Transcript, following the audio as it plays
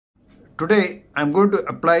Today I'm going to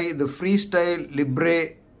apply the Freestyle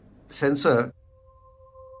Libre sensor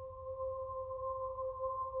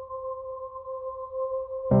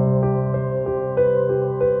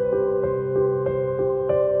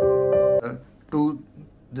to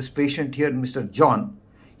this patient here, Mr. John.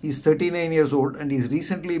 He's 39 years old and he's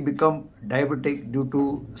recently become diabetic due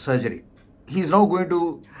to surgery. He's now going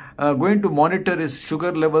to monitor his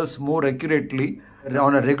sugar levels more accurately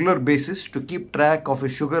on a regular basis to keep track of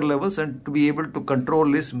his sugar levels and to be able to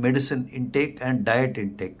control his medicine intake and diet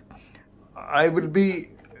intake. I will be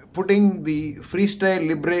putting the Freestyle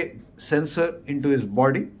Libre sensor into his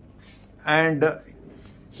body, and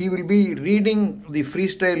he will be reading the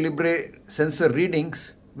Freestyle Libre sensor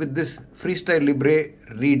readings with this Freestyle Libre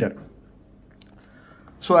reader.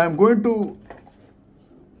 So I am going to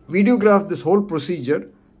videograph this whole procedure,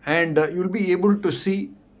 and you will be able to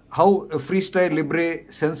see how a Freestyle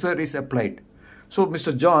Libre sensor is applied. So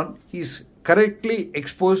Mr. John, he's correctly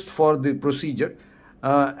exposed for the procedure,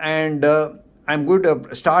 and I'm going to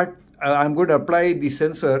apply the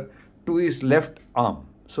sensor to his left arm.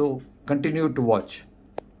 So continue to watch.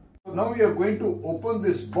 Now we are going to open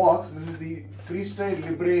this box. This is the Freestyle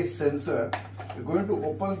Libre sensor. We're going to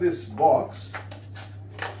open this box.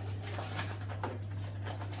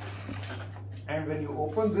 And when you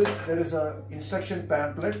open this, there is an instruction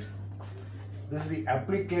pamphlet. This is the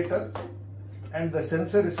applicator, and the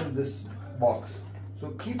sensor is in this box.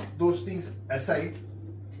 So keep those things aside.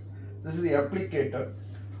 This is the applicator.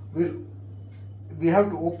 We have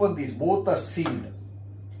to open these. Both are sealed.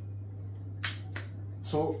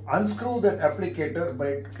 So unscrew that applicator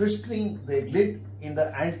by twisting the lid in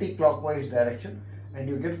the anti-clockwise direction, and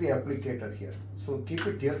you get the applicator here. So keep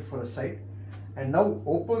it here for a side. And now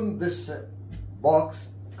open this box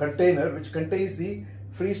container which contains the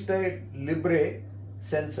Freestyle Libre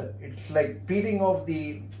sensor. It's like peeling off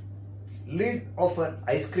the lid of an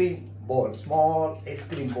ice cream bowl, small ice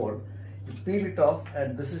cream bowl. You peel it off,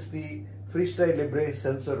 and this is the Freestyle Libre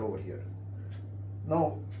sensor over here.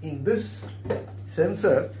 Now in this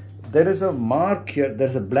sensor there is a mark here, there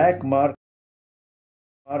is a black mark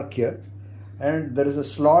here, and there is a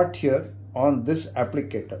slot here on this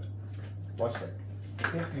applicator. Watch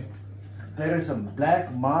that. Okay. There is a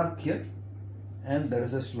black mark here and there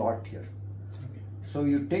is a slot here. Okay. So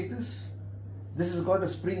you take this has got a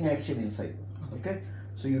spring action inside. Okay.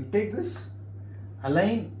 So you take this,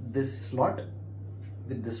 align this slot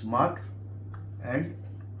with this mark and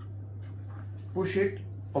push it.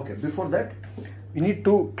 Okay, before that we need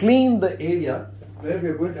to clean the area where we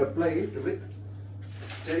are going to apply it with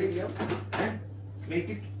sterilium and make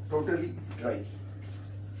it totally dry.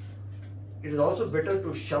 It is also better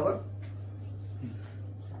to shower.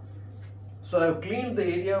 So I have cleaned the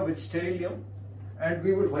area with sterilium and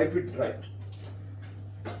we will wipe it dry.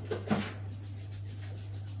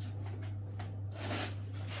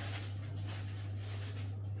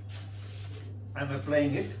 I am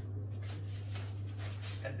applying it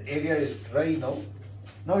and the area is dry now.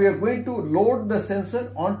 Now we are going to load the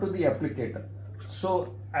sensor onto the applicator.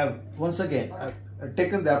 So I've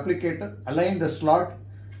taken the applicator, aligned the slot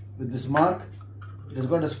with this mark. It has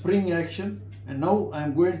got a spring action, and now I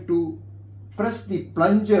am going to press the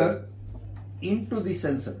plunger into the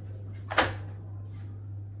sensor.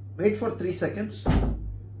 Wait for 3 seconds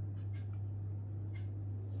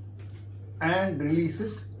and release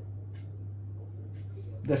it.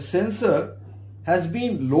 The sensor has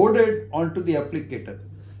been loaded onto the applicator.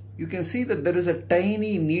 You can see that there is a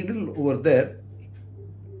tiny needle over there.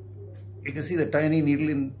 You can see the tiny needle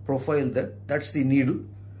in profile there. That's the needle.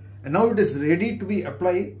 And now it is ready to be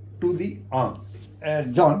applied to the arm.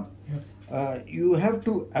 John, you have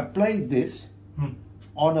to apply this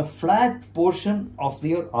on a flat portion of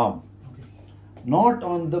your arm, not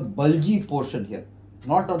on the bulgy portion here,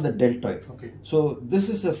 not on the deltoid. Okay. So this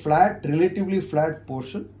is a flat, relatively flat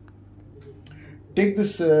portion. Take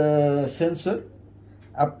this sensor,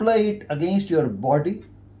 apply it against your body,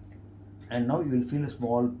 and now you will feel a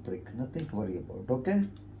small prick. Nothing to worry about. Okay.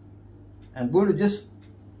 I'm going to just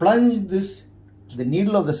plunge this. The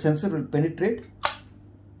needle of the sensor will penetrate,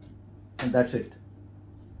 and that's it.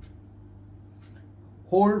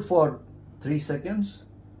 Hold for 3 seconds,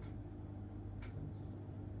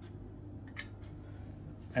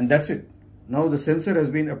 and that's it. Now the sensor has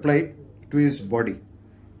been applied to his body.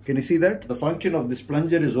 Can you see that? The function of this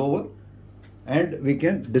plunger is over and we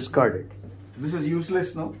can discard it. This is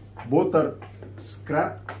useless now. Both are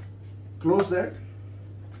scrap. Close that,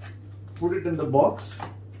 put it in the box,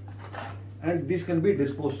 and these can be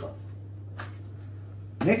disposed of.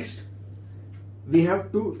 Next, we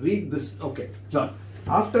have to read this. Okay, John,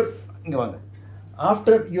 after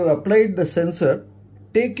After you have applied the sensor,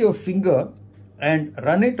 take your finger and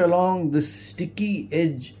run it along this sticky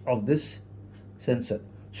edge of this sensor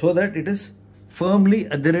so that it is firmly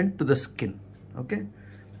adherent to the skin. Okay.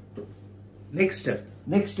 Next step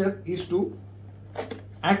is to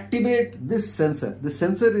activate this sensor. The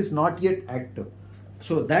sensor is not yet active.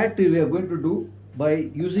 So that we are going to do by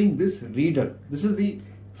using this reader. This is the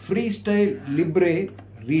Freestyle Libre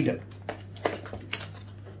reader.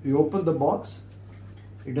 You open the box.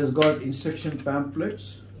 It has got instruction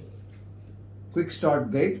pamphlets, quick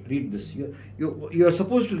start guide. Read this. You are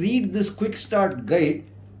supposed to read this quick start guide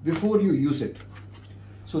before you use it.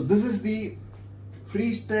 So this is the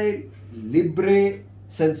Freestyle Libre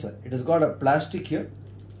sensor. It has got a plastic here.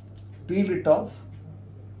 Peel it off.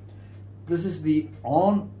 This is the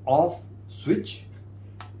on-off switch,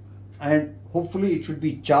 and hopefully it should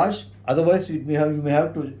be charged. Otherwise, you may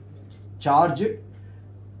have to charge it.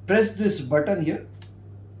 Press this button here.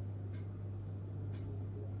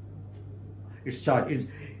 It's charged.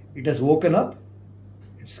 It has woken up.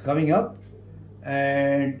 It's coming up,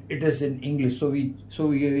 and it is in English. So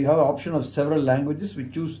we have an option of several languages. We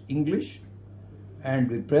choose English, and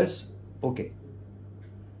we press OK.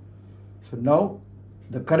 So now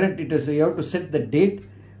the current, you have to set the date.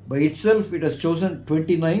 By itself, it has chosen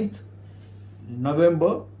 29th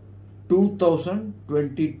November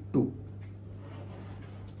 2022.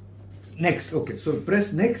 Next. Okay, so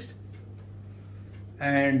press next,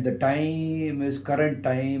 and the time is, current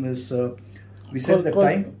time is, we set the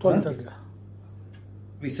time 12:30.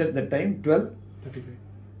 We set the time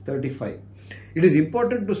 12:35. It is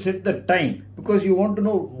important to set the time because you want to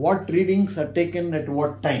know what readings are taken at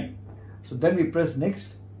what time. So then we press next.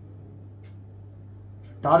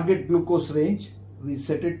 Target glucose range, we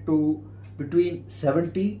set it to between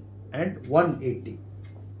 70 and 180.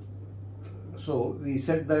 So we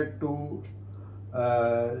set that to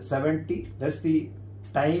 70. That's the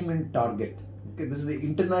time in target. Okay, this is the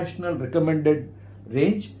international recommended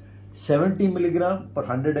range, 70 milligram per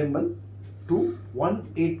 100 ml to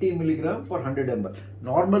 180 milligram per 100 ml.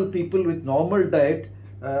 Normal people with normal diet,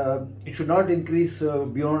 it should not increase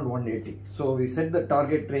beyond 180. So we set the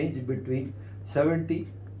target range between 70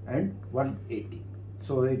 and 180.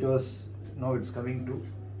 So it was, now it's coming to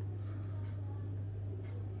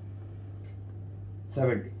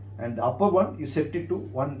 70, and the upper one you set it to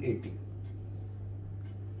 180.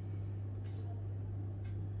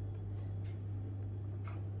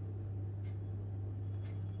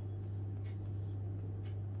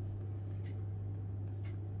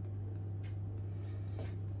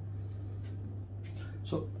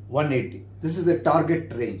 So 180. This is the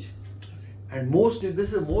target range, and this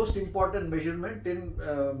is the most important measurement in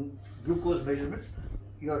glucose measurements.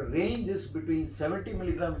 Your range is between 70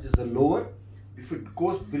 milligram, which is the lower. If it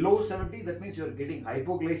goes below 70, that means you are getting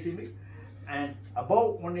hypoglycemic, and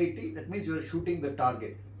above 180, that means you are shooting the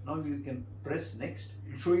target. Now you can press next.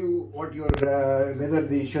 It will show you what your whether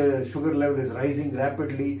the sugar level is rising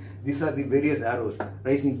rapidly. These are the various arrows: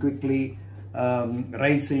 rising quickly,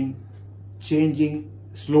 rising, changing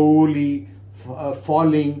slowly,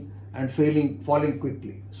 falling, and falling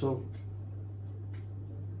quickly. So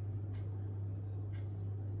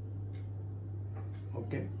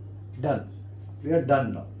okay, done. We are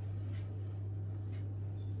done now.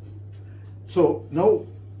 So now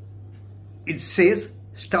it says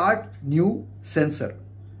start new sensor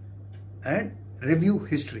and review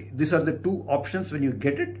history. These are the two options when you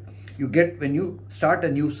get it. You get when you start a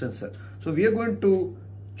new sensor. So we are going to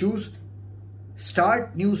choose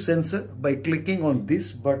start new sensor by clicking on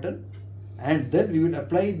this button, and then we will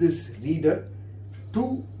apply this reader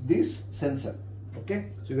to this sensor. Okay,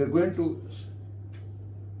 so we are going to,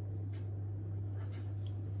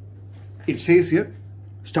 it says here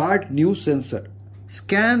start new sensor,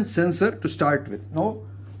 scan sensor to start with. Now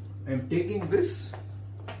I am taking this,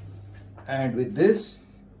 and with this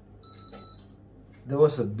there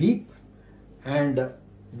was a beep, and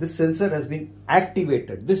this sensor has been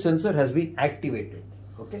activated. This sensor has been activated.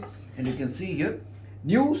 Okay, and you can see here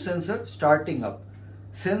new sensor starting up.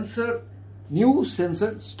 New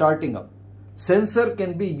sensor starting up. Sensor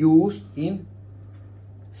can be used in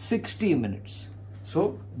 60 minutes.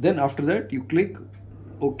 So then after that you click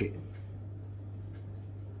OK.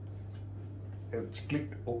 I've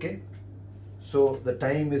clicked OK. So the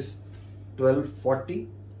time is 12:40.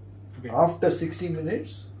 Okay. After 60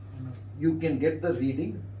 minutes you can get the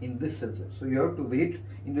reading in this sensor. So you have to wait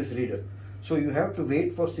in this reader. So you have to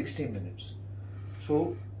wait for 60 minutes.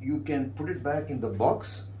 So you can put it back in the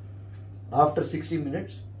box. After 60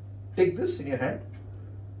 minutes, take this in your hand.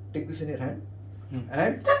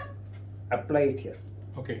 And apply it here.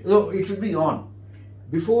 Okay. So it should be on.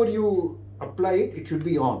 before you apply it, it should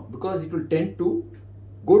be on because it will tend to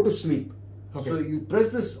go to sleep. Okay. So you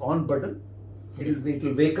press this on button, it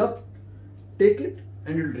will wake up, take it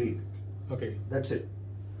and it will read. Okay. That's it.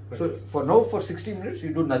 Right. So for now, for 60 minutes,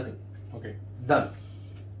 you do nothing. Okay. Done.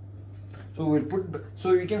 So we'll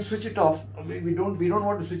so you can switch it off. We don't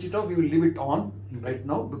want to switch it off. We will leave it on right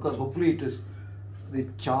now because hopefully it is, the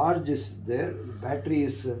charge is there. The battery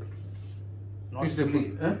is not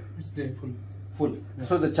fully. It's there full. Yeah.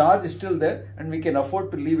 So the charge is still there, and we can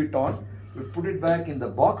afford to leave it on. We'll put it back in the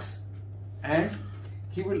box, and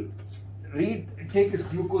he will take his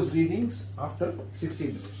glucose readings after 60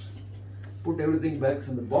 minutes. Put everything back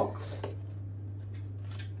in the box.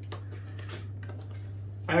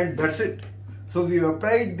 And that's it. So we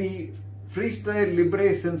applied the Freestyle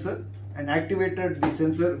Libre sensor and activated the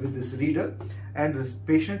sensor with this reader, and the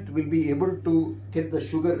patient will be able to get the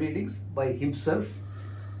sugar readings by himself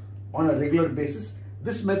on a regular basis.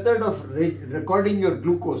 This method of recording your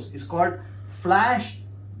glucose is called flash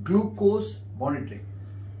glucose monitoring.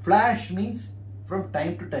 Flash means from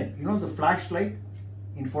time to time. You know the flashlight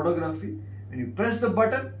in photography? When you press the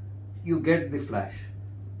button, you get the flash.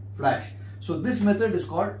 So this method is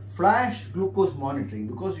called flash glucose monitoring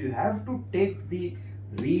because you have to take the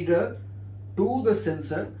reader to the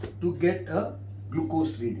sensor to get a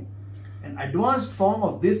glucose reading. An advanced form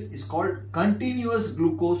of this is called continuous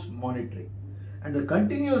glucose monitoring. And the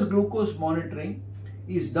continuous glucose monitoring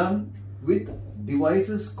is done with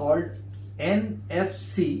devices called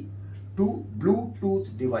NFC to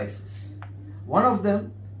Bluetooth devices. One of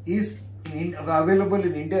them is available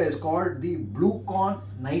in India is called the Bluecon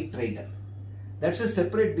Night Rider. That's a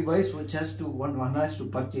separate device which one has to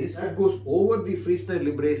purchase. That goes over the Freestyle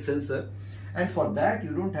Libre sensor, and for that you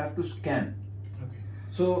don't have to scan. Okay.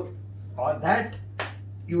 So that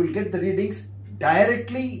you will get the readings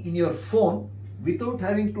directly in your phone without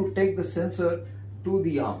having to take the sensor to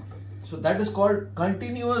the arm. So that is called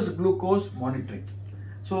continuous glucose monitoring.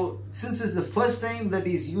 So since it's the first time that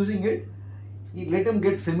he's using it, let him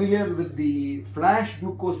get familiar with the flash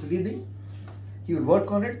glucose reading. He will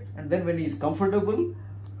work on it, and then when he is comfortable,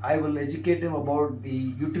 I will educate him about the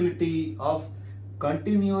utility of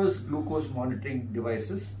continuous glucose monitoring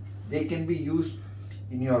devices. They can be used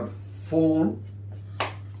in your phone,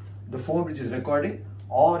 the phone which is recording,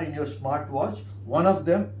 or in your smartwatch. One of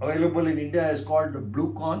them available in India is called the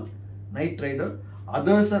Bluecon Night Rider.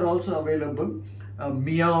 Others are also available,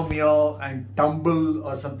 Meow Meow and Tumble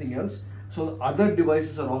or something else. So other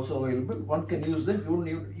devices are also available. One can use them.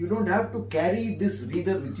 You don't have to carry this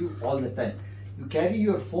reader with you all the time. You carry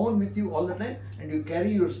your phone with you all the time, and you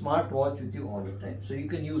carry your smartwatch with you all the time. So you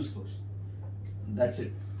can use those. That's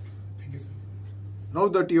it. Thank you, sir. Now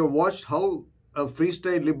that you have watched how a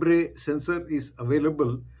Freestyle Libre sensor is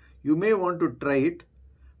available, you may want to try it.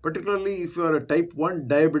 Particularly if you are a type 1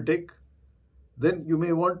 diabetic, then you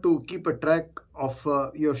may want to keep a track of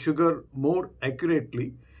your sugar more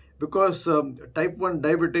accurately. Because type 1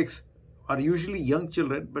 diabetics are usually young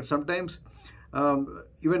children, but sometimes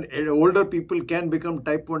even older people can become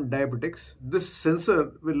type 1 diabetics. This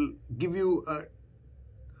sensor will give you a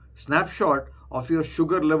snapshot of your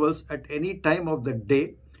sugar levels at any time of the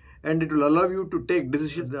day, and it will allow you to take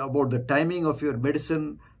decisions about the timing of your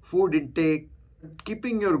medicine, food intake,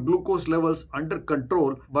 keeping your glucose levels under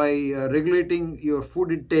control by regulating your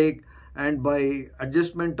food intake and by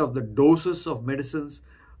adjustment of the doses of medicines.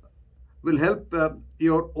 Will help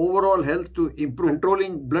your overall health to improve.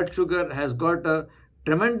 Controlling blood sugar has got a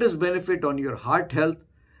tremendous benefit on your heart health,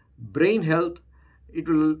 brain health. It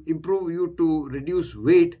will improve you to reduce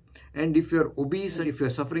weight, and if you're obese and if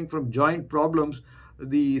you're suffering from joint problems,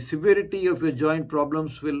 the severity of your joint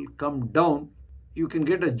problems will come down. You can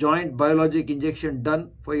get a joint biologic injection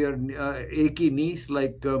done for your achy knees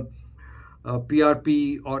like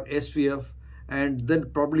PRP or SVF, and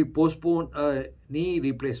then probably postpone a knee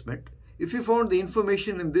replacement. If you found the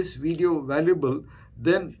information in this video valuable,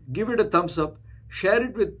 then give it a thumbs up, share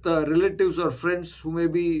it with relatives or friends who may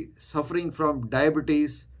be suffering from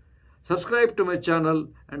diabetes. Subscribe to my channel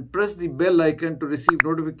and press the bell icon to receive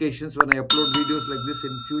notifications when I upload videos like this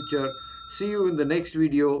in future. See you in the next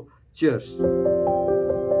video. Cheers.